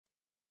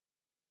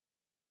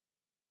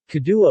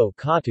Kaduo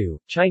Katu,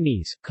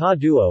 Chinese,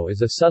 Kaduo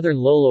is a southern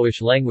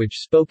Loloish language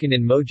spoken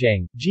in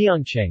Mojiang,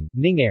 Jiangcheng,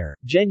 Ning'er,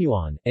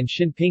 Zhenyuan, and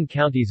Xinping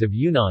counties of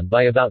Yunnan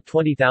by about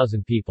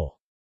 20,000 people.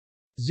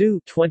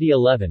 Zhu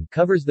 2011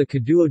 covers the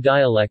Kaduo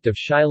dialect of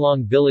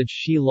Shilong Village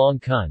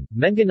Shilong Kun,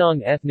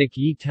 Menganong Ethnic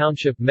Yi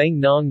Township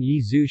Mengnong Yi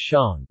Zhu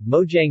Shang,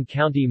 Mojiang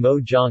County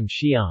Mojiang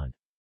Xi'an.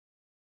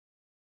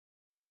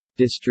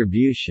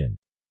 Distribution.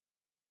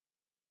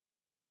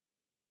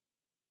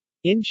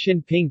 In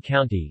Xinping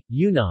County,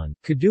 Yunnan,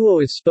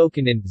 Kaduo is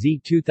spoken in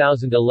Z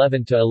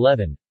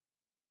 2011-11.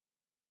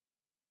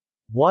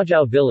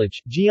 Huajiao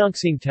Village,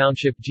 Jiangxing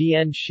Township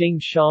Jian Xing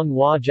Shang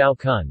Huajiao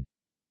Kun.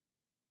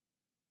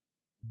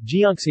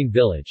 Jiangxing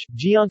Village,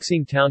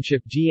 Jiangxing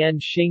Township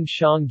Jian Xing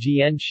Shang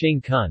Jian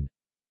Xing Kun.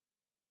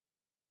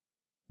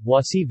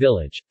 Huasi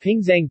Village,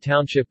 Pingzhang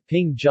Township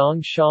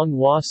Pingzhang Shang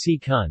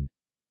Huasi Kun.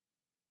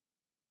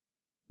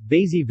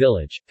 Beizi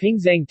Village,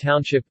 Pingzhang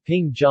Township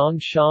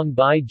Pingzhang Shang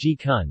Bai Ji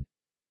Kun.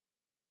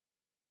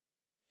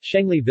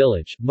 Shengli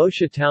Village,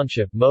 Mosha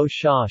Township Mo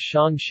Sha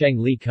Shang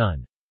Shengli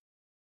Kun.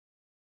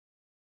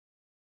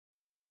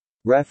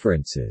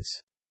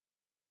 References.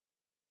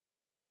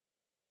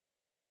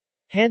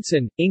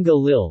 Hansen, Inga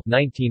Lil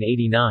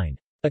 1989.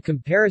 A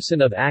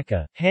Comparison of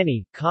Aka,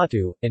 Hani,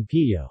 Katu, and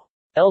Piyo.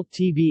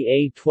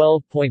 LTBA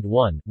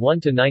 12.1,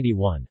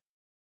 1-91.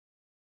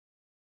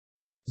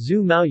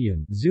 Zhu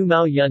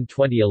Maoyun,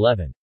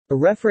 2011. A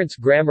Reference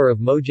Grammar of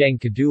Mojiang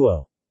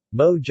Kaduo.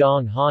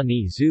 Mo-Jiang Ha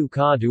Ni Zhu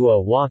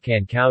Kaduo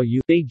Wakan Kao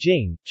Yu,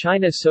 Beijing,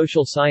 China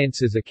Social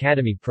Sciences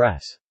Academy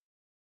Press.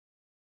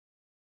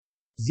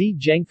 Zi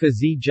Zhengfa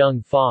Zi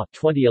Zheng Fa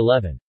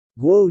 2011.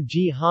 Guo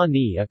Ji Ha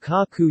Ni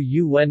Akaku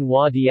Yuan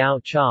Hua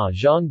Diao Cha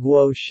Zhang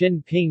Guo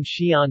Xin Ping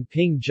Xian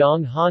Ping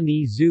Zhang Ha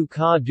Ni Zhu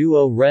Ka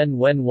Duo Ren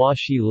Wen Hua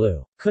Shi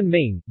Lu.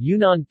 Kunming,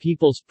 Yunnan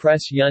People's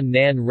Press Yun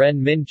Nan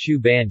Ren Min Chu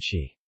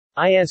Banshi.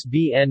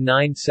 ISBN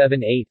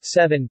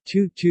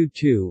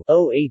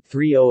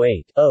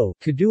 978-7-222-08308-0.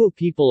 Kaduo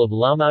People of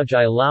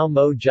Laomaojai Lao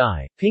Mo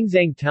Jai,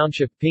 Pingzhang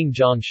Township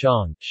Pingzhang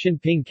Shang,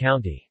 Xinping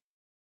County.